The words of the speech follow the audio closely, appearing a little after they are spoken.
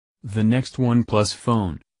The next OnePlus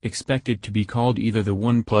phone, expected to be called either the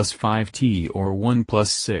OnePlus 5T or OnePlus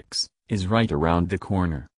 6, is right around the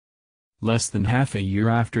corner. Less than half a year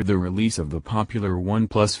after the release of the popular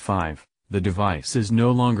OnePlus 5, the device is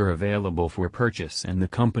no longer available for purchase, and the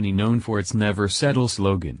company, known for its never settle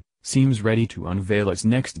slogan, seems ready to unveil its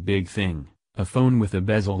next big thing, a phone with a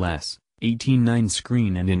bezel-less, 18:9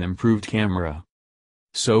 screen and an improved camera.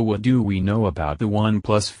 So what do we know about the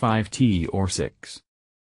OnePlus 5T or 6?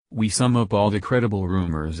 We sum up all the credible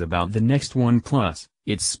rumors about the next OnePlus,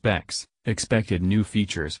 its specs, expected new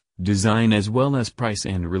features, design as well as price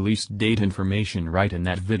and release date information right in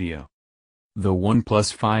that video. The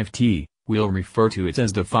OnePlus 5T, we'll refer to it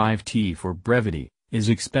as the 5T for brevity, is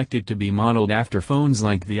expected to be modeled after phones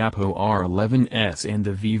like the Oppo R11s and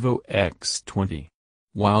the Vivo X20.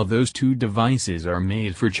 While those two devices are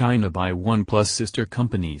made for China by OnePlus sister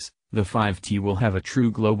companies, the 5T will have a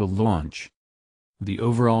true global launch. The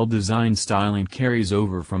overall design styling carries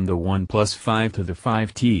over from the OnePlus 5 to the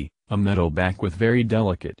 5T, a metal back with very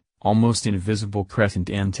delicate, almost invisible crescent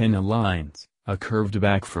antenna lines, a curved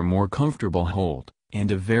back for more comfortable hold,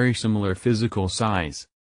 and a very similar physical size.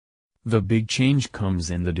 The big change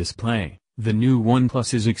comes in the display. The new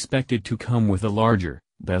OnePlus is expected to come with a larger,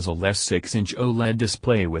 bezel-less 6-inch OLED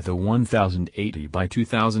display with a 1080 by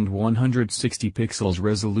 2160 pixels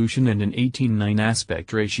resolution and an 18:9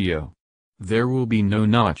 aspect ratio. There will be no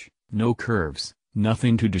notch, no curves,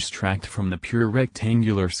 nothing to distract from the pure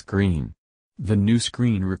rectangular screen. The new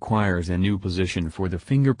screen requires a new position for the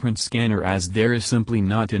fingerprint scanner, as there is simply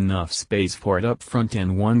not enough space for it up front,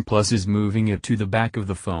 and OnePlus is moving it to the back of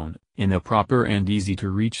the phone, in a proper and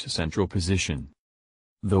easy-to-reach central position.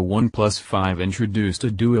 The OnePlus 5 introduced a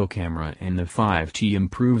dual camera and the 5T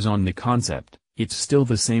improves on the concept. It's still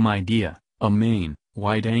the same idea, a main,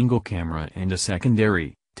 wide-angle camera and a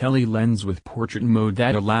secondary, tele-lens with portrait mode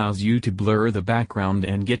that allows you to blur the background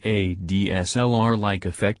and get a DSLR-like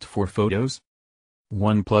effect for photos.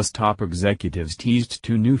 OnePlus top executives teased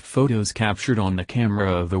two new photos captured on the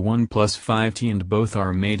camera of the OnePlus 5T, and both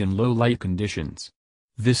are made in low-light conditions.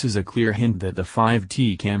 This is a clear hint that the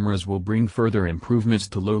 5T cameras will bring further improvements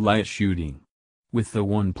to low-light shooting. With the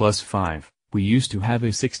OnePlus 5, we used to have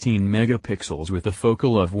a 16 megapixels with a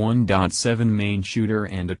focal of 1.7 main shooter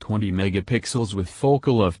and a 20 megapixels with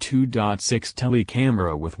focal of 2.6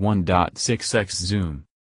 telecamera with 1.6x zoom.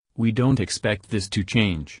 We don't expect this to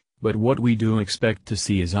change, but what we do expect to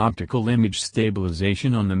see is optical image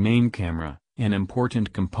stabilization on the main camera, an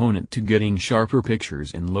important component to getting sharper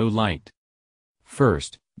pictures in low light.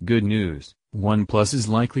 First, good news, OnePlus is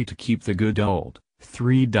likely to keep the good old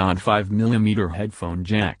 3.5mm headphone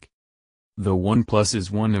jack. The OnePlus is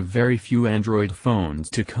one of very few Android phones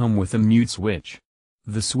to come with a mute switch.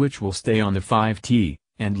 The switch will stay on the 5T,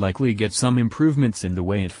 and likely get some improvements in the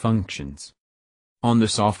way it functions. On the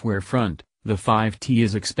software front, the 5T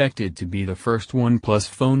is expected to be the first OnePlus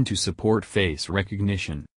phone to support face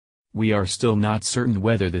recognition. We are still not certain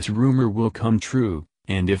whether this rumor will come true,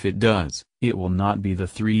 and if it does, it will not be the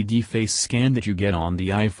 3D face scan that you get on the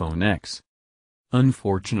iPhone X.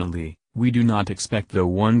 Unfortunately, we do not expect the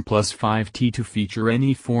OnePlus 5T to feature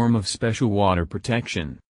any form of special water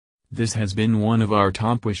protection. This has been one of our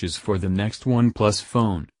top wishes for the next OnePlus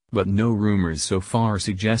phone, but no rumors so far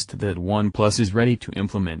suggest that OnePlus is ready to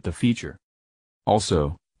implement the feature.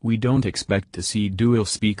 Also, we don't expect to see dual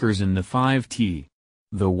speakers in the 5T.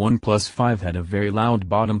 The OnePlus 5 had a very loud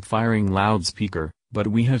bottom-firing loudspeaker, but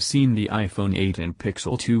we have seen the iPhone 8 and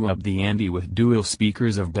Pixel 2 up the ante with dual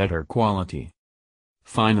speakers of better quality.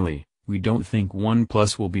 Finally, we don't think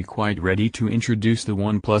OnePlus will be quite ready to introduce the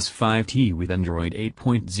OnePlus 5T with Android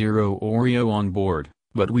 8.0 Oreo on board,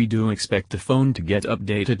 but we do expect the phone to get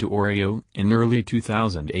updated to Oreo in early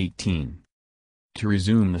 2018. To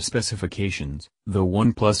resume the specifications, the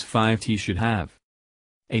OnePlus 5T should have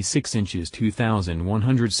a 6 inches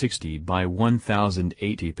 2160 by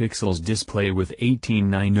 1080 pixels display with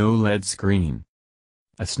 18:9 OLED screen,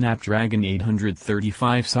 a Snapdragon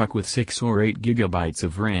 835 SoC with 6 or 8 GB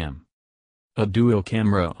of RAM, a dual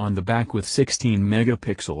camera on the back with 16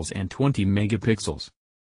 megapixels and 20 megapixels.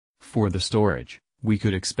 For the storage, we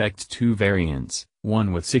could expect two variants,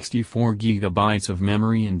 one with 64 GB of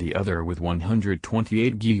memory and the other with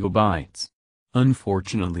 128 GB.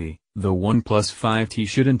 Unfortunately, the OnePlus 5T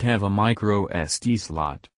shouldn't have a micro SD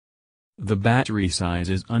slot. The battery size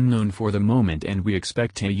is unknown for the moment, and we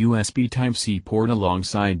expect a USB Type-C port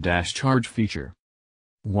alongside dash charge feature.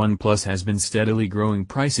 OnePlus has been steadily growing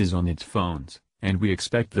prices on its phones, and we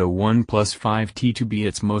expect the OnePlus 5T to be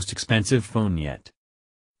its most expensive phone yet.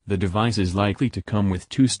 The device is likely to come with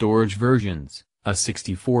two storage versions, a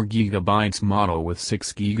 64GB model with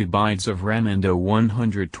 6GB of RAM and a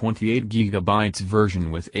 128GB version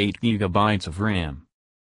with 8GB of RAM.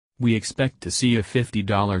 We expect to see a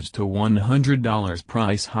 $50 to $100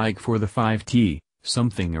 price hike for the 5T,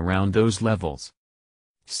 something around those levels.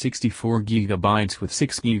 64GB with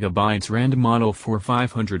 6GB RAM model for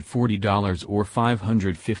 $540 or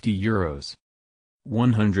 €550.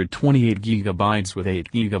 128GB with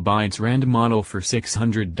 8GB RAM model for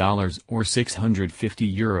 $600 or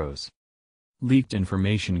 €650. Leaked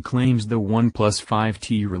information claims the OnePlus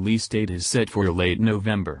 5T release date is set for late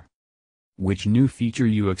November. Which new feature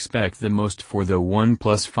you expect the most for the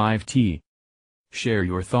OnePlus 5T? Share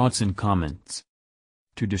your thoughts in comments.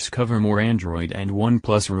 To discover more Android and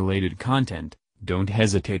OnePlus related content, don't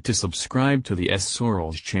hesitate to subscribe to the S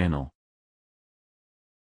Sorrels channel.